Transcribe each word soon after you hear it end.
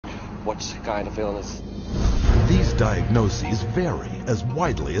which kind of illness. These diagnoses vary as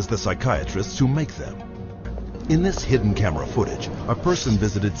widely as the psychiatrists who make them. In this hidden camera footage, a person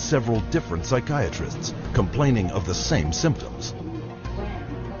visited several different psychiatrists, complaining of the same symptoms.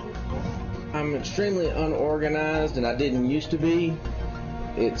 I'm extremely unorganized, and I didn't used to be.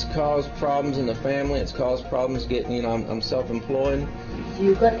 It's caused problems in the family. It's caused problems getting, I'm self-employed.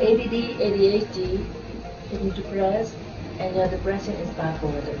 You've got ADD, ADHD, you're depressed, and your depression is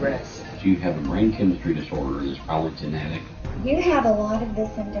bipolar depressed. You have a brain chemistry disorder, and it's probably genetic. You have a lot of the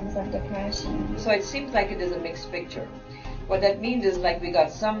symptoms of depression. So it seems like it is a mixed picture. What that means is like we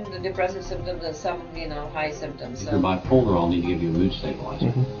got some depressive symptoms and some, high symptoms. If you're bipolar, I'll need to give you a mood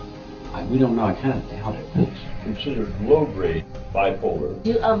stabilizer. We don't know. I kind of doubt it. It's considered low-grade bipolar.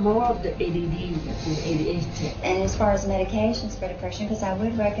 You are more of the ADD than ADHD. And as far as medications for depression, because I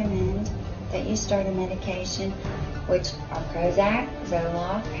would recommend that you start a medication, which are Prozac,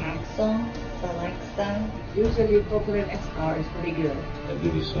 Zoloft, Paxil, Celexa. Usually propylene XR is pretty good. They'll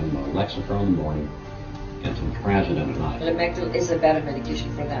give you some Lexapro in the morning and some Trazodone at night. Lamictal is a better medication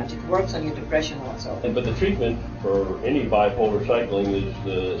for that. It works on your depression also. But the treatment for any bipolar cycling is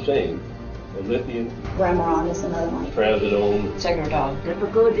the same. Lithium, Remeron is another one. Trazodone, Tegretol,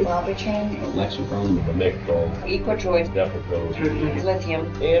 Depakote, Wellbutrin, Lexapro, Lamictal, Equitroid, Depakote,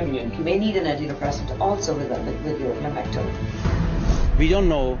 lithium, Ambien. You may need an antidepressant also with your Lamictal. We don't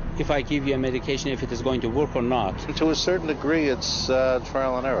know if I give you a medication if it is going to work or not. To a certain degree, it's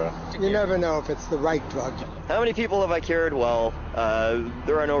trial and error. You never know if it's the right drug. How many people have I cured? Well,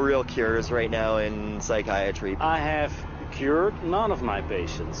 there are no real cures right now in psychiatry. I have cured none of my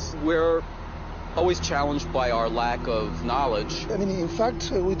patients. We're always challenged by our lack of knowledge. I mean, in fact,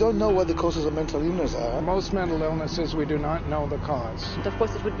 we don't know what the causes of mental illness are. Most mental illnesses, we do not know the cause. Of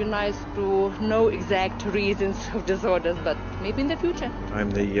course, it would be nice to know exact reasons of disorders, but maybe in the future.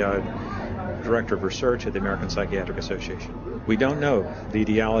 I'm the Director of Research at the American Psychiatric Association. We don't know the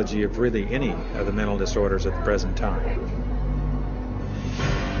etiology of really any of the mental disorders at the present time.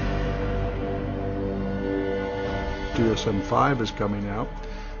 DSM-5 is coming out.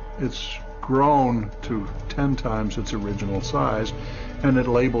 It's grown to 10 times its original size, and it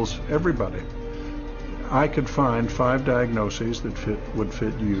labels everybody. I could find 5 diagnoses that would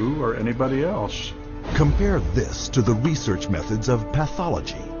fit you or anybody else. Compare this to the research methods of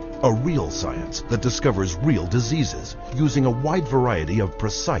pathology, a real science that discovers real diseases using a wide variety of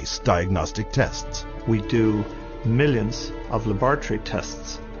precise diagnostic tests. We do millions of laboratory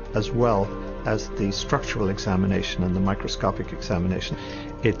tests as well as the structural examination and the microscopic examination.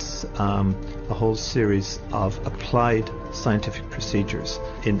 It's a whole series of applied scientific procedures.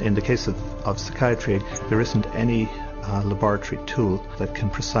 In the case of psychiatry, there isn't any laboratory tool that can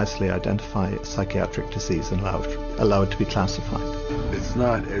precisely identify psychiatric disease and allow it to be classified. It's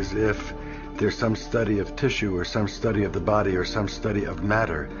not as if there's some study of tissue or some study of the body or some study of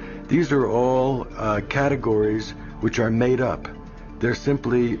matter. These are all categories which are made up. They're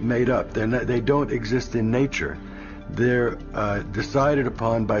simply made up. They don't exist in nature. They're decided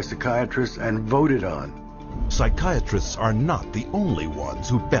upon by psychiatrists and voted on. Psychiatrists are not the only ones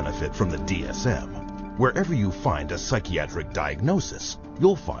who benefit from the DSM. Wherever you find a psychiatric diagnosis,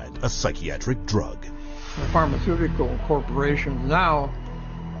 you'll find a psychiatric drug. The pharmaceutical corporations now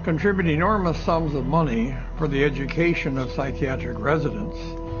contribute enormous sums of money for the education of psychiatric residents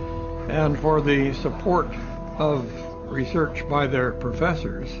and for the support of research by their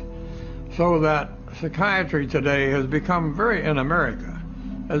professors, so that psychiatry today has become in America,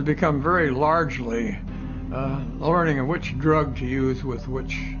 has become very largely learning of which drug to use with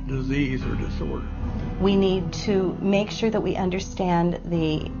which disease or disorder. We need to make sure that we understand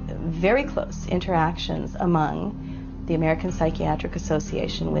the very close interactions among the American Psychiatric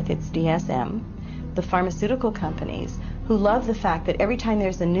Association with its DSM, the pharmaceutical companies, who love the fact that every time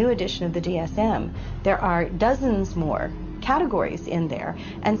there's a new edition of the DSM, there are dozens more categories in there,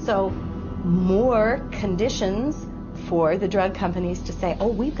 and so more conditions for the drug companies to say, oh,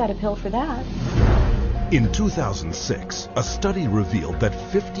 we've got a pill for that. In 2006, a study revealed that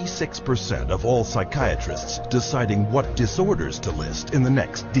 56% of all psychiatrists deciding what disorders to list in the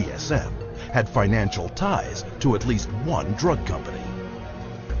next DSM had financial ties to at least one drug company.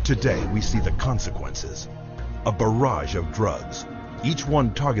 Today, we see the consequences. A barrage of drugs, each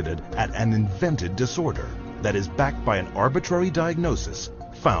one targeted at an invented disorder that is backed by an arbitrary diagnosis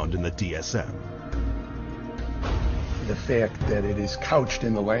found in the DSM. The fact that it is couched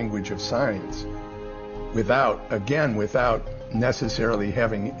in the language of science without necessarily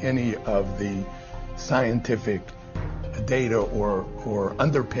having any of the scientific data or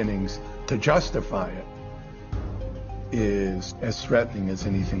underpinnings to justify it is as threatening as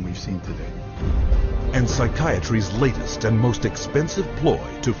anything we've seen today. And psychiatry's latest and most expensive ploy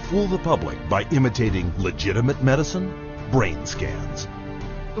to fool the public by imitating legitimate medicine? Brain scans.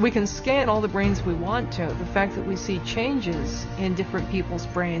 We can scan all the brains we want to. The fact that we see changes in different people's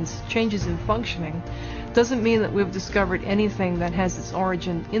brains, changes in functioning, doesn't mean that we've discovered anything that has its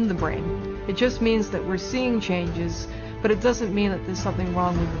origin in the brain. It just means that we're seeing changes, but it doesn't mean that there's something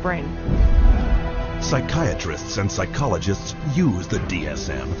wrong with the brain. Psychiatrists and psychologists use the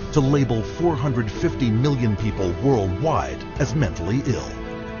DSM to label 450 million people worldwide as mentally ill,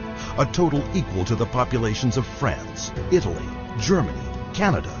 a total equal to the populations of France, Italy, Germany,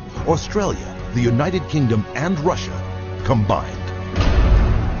 Canada, Australia, the United Kingdom, and Russia combined.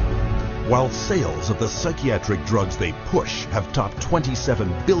 While sales of the psychiatric drugs they push have topped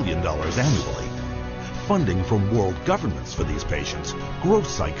 $27 billion annually, funding from world governments for these patients gross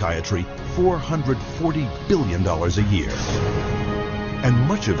psychiatry $440 billion a year. And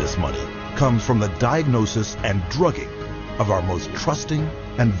much of this money comes from the diagnosis and drugging of our most trusting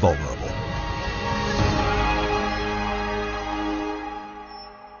and vulnerable.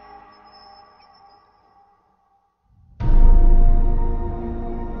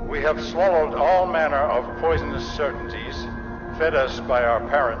 We have swallowed all manner of poisonous certainties fed us by our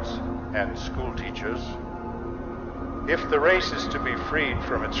parents and school teachers. If the race is to be freed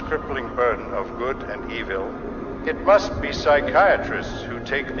from its crippling burden of good and evil, it must be psychiatrists who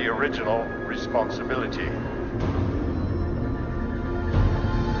take the original responsibility.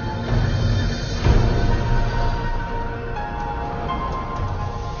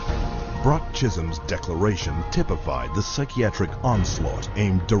 Brock Chisholm's declaration typified the psychiatric onslaught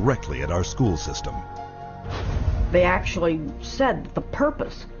aimed directly at our school system. They actually said that the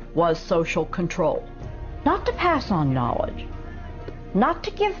purpose was social control, not to pass on knowledge, not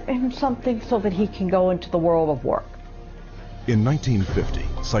to give him something so that he can go into the world of work. In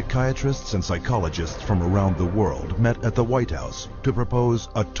 1950, psychiatrists and psychologists from around the world met at the White House to propose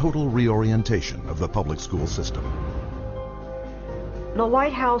a total reorientation of the public school system. The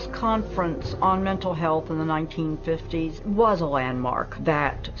White House Conference on Mental Health in the 1950s was a landmark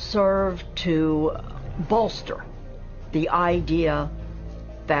that served to bolster the idea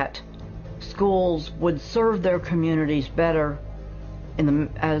that schools would serve their communities better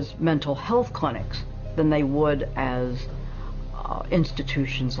as mental health clinics than they would as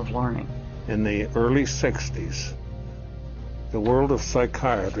institutions of learning. In the early 60s, the world of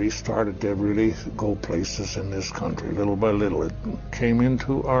psychiatry started to really go places in this country. Little by little, it came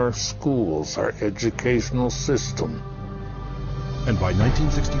into our schools, our educational system. And by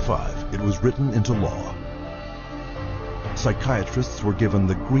 1965, it was written into law. Psychiatrists were given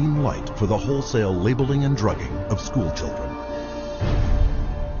the green light for the wholesale labeling and drugging of school children.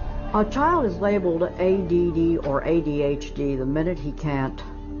 A child is labeled ADD or ADHD the minute he can't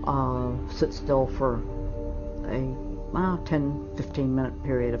sit still for a 10-15 minute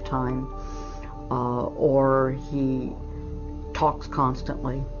period of time, or he talks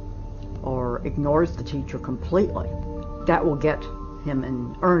constantly or ignores the teacher completely. That will get him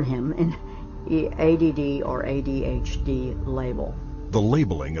and earn him an ADD or ADHD label. The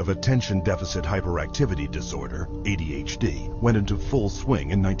labeling of attention deficit hyperactivity disorder, ADHD, went into full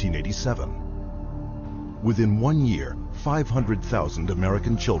swing in 1987. Within 1 year, 500,000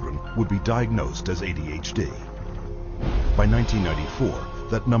 American children would be diagnosed as ADHD. By 1994,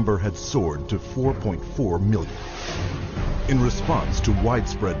 that number had soared to 4.4 million. In response to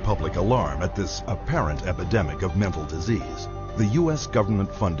widespread public alarm at this apparent epidemic of mental disease, the U.S.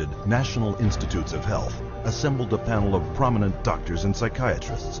 government-funded National Institutes of Health assembled a panel of prominent doctors and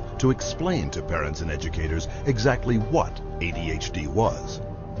psychiatrists to explain to parents and educators exactly what ADHD was.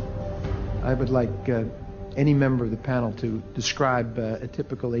 I would like any member of the panel to describe a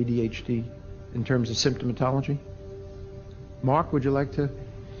typical ADHD in terms of symptomatology. Mark, would you like to?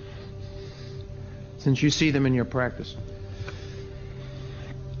 Since you see them in your practice.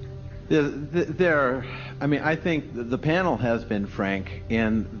 I think the panel has been frank,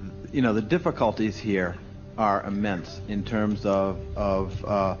 and the difficulties here are immense in terms of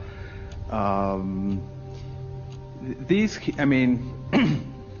these.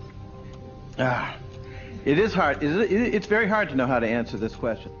 It is hard. It's very hard to know how to answer this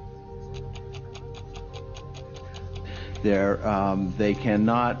question. They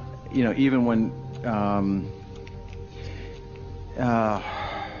cannot, even when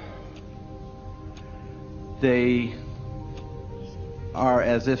they are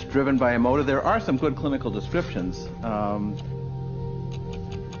as if driven by a motive. There are some good clinical descriptions.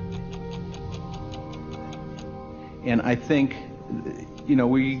 And I think,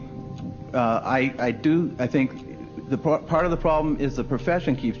 I think Part of the problem is the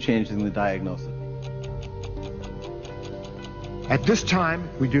profession keeps changing the diagnosis. At this time,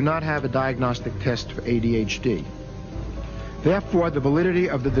 we do not have a diagnostic test for ADHD. Therefore, the validity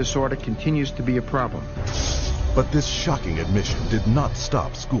of the disorder continues to be a problem. But this shocking admission did not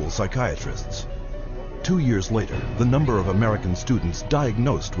stop school psychiatrists. 2 years later, the number of American students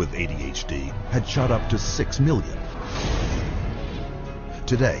diagnosed with ADHD had shot up to 6 million.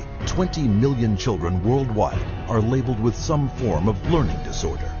 Today, 20 million children worldwide are labeled with some form of learning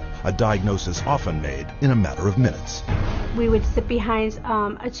disorder, a diagnosis often made in a matter of minutes. We would sit behind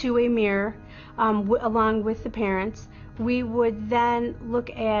a two-way mirror along with the parents. We would then look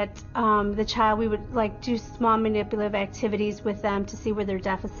at the child. We would do small manipulative activities with them to see where their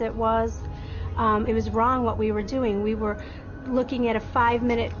deficit was. It was wrong what we were doing. We were looking at a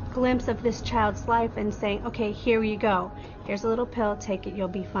 5-minute glimpse of this child's life and saying, okay, here you go. Here's a little pill, take it, you'll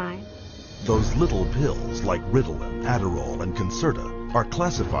be fine. Those little pills like Ritalin, Adderall, and Concerta are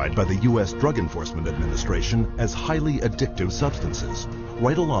classified by the U.S. Drug Enforcement Administration as highly addictive substances,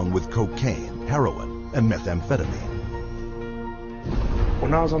 right along with cocaine, heroin, and methamphetamine.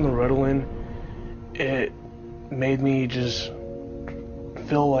 When I was on the Ritalin, it made me just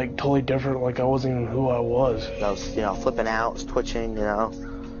feel like totally different, like I wasn't even who I was. I was, flipping out, was twitching,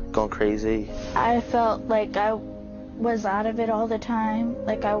 going crazy. I felt like I was out of it all the time,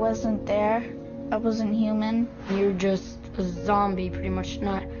 like I wasn't there, I wasn't human. You're just a zombie, pretty much.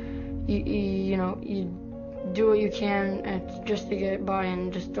 You do what you can just to get by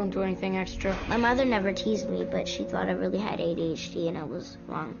and just don't do anything extra. My mother never teased me, but she thought I really had ADHD and I was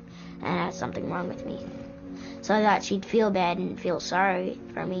wrong, and I had something wrong with me. So I thought she'd feel bad and feel sorry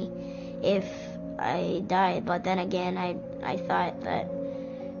for me if I died. But then again, I thought that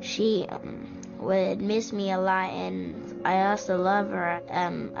she would miss me a lot, and I also love her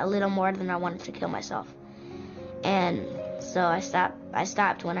a little more than I wanted to kill myself. And so I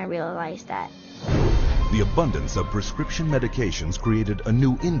stopped when I realized that. The abundance of prescription medications created a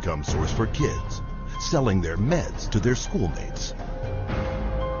new income source for kids, selling their meds to their schoolmates.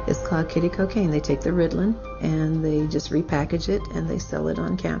 It's called kitty cocaine. They take the Ritalin and they just repackage it and they sell it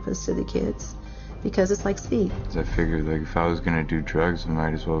on campus to the kids because it's like speed. I figured if I was going to do drugs, I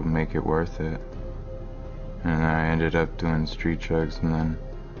might as well make it worth it. And I ended up doing street drugs, and then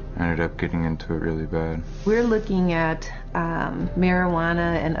I ended up getting into it really bad. We're looking at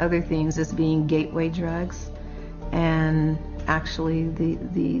marijuana and other things as being gateway drugs, and actually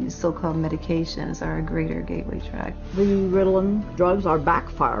the so-called medications are a greater gateway drug. The Ritalin drugs are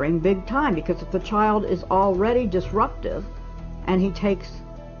backfiring big time, because if the child is already disruptive and he takes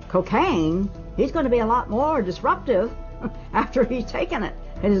cocaine, he's going to be a lot more disruptive after he's taken it.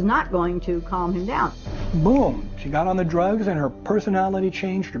 It is not going to calm him down. Boom! She got on the drugs and her personality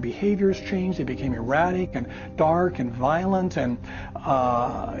changed, her behaviors changed, they became erratic and dark and violent, and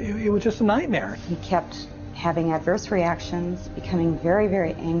it was just a nightmare. He kept having adverse reactions, becoming very,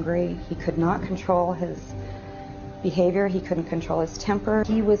 very angry. He could not control his behavior, he couldn't control his temper.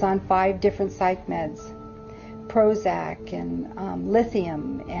 He was on 5 different psych meds, Prozac and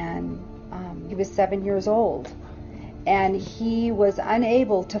lithium, and he was 7 years old. And he was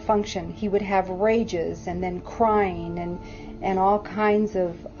unable to function. He would have rages and then crying and all kinds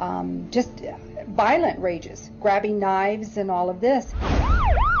of just violent rages, grabbing knives and all of this.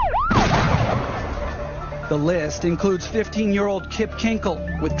 The list includes 15-year-old Kip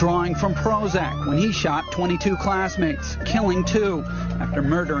Kinkle withdrawing from Prozac when he shot 22 classmates, killing 2 after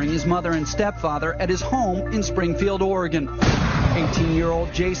murdering his mother and stepfather at his home in Springfield, Oregon.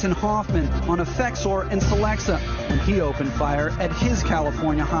 18-year-old Jason Hoffman on Effexor and Celexa when he opened fire at his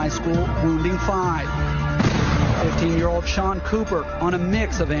California high school, wounding 5. 15-year-old Sean Cooper on a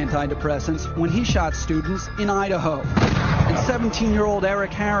mix of antidepressants when he shot students in Idaho. And 17-year-old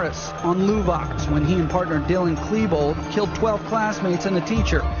Eric Harris on Luvox when he and partner Dylan Klebold killed 12 classmates and a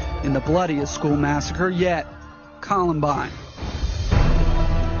teacher in the bloodiest school massacre yet, Columbine.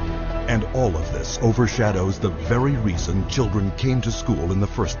 And all of this overshadows the very reason children came to school in the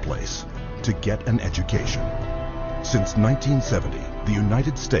first place, to get an education. Since 1970, the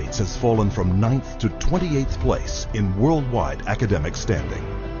United States has fallen from 9th to 28th place in worldwide academic standing.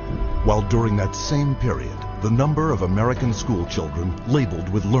 While during that same period, the number of American school children labeled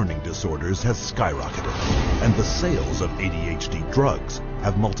with learning disorders has skyrocketed, and the sales of ADHD drugs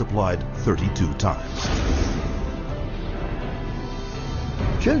have multiplied 32 times.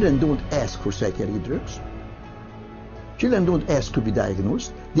 Children don't ask for psychiatric drugs. Children don't ask to be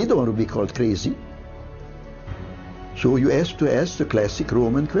diagnosed. They don't want to be called crazy. So you ask the classic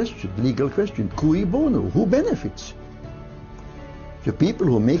Roman question, legal question, cui bono, who benefits? The people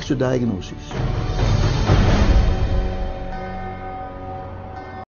who make the diagnosis.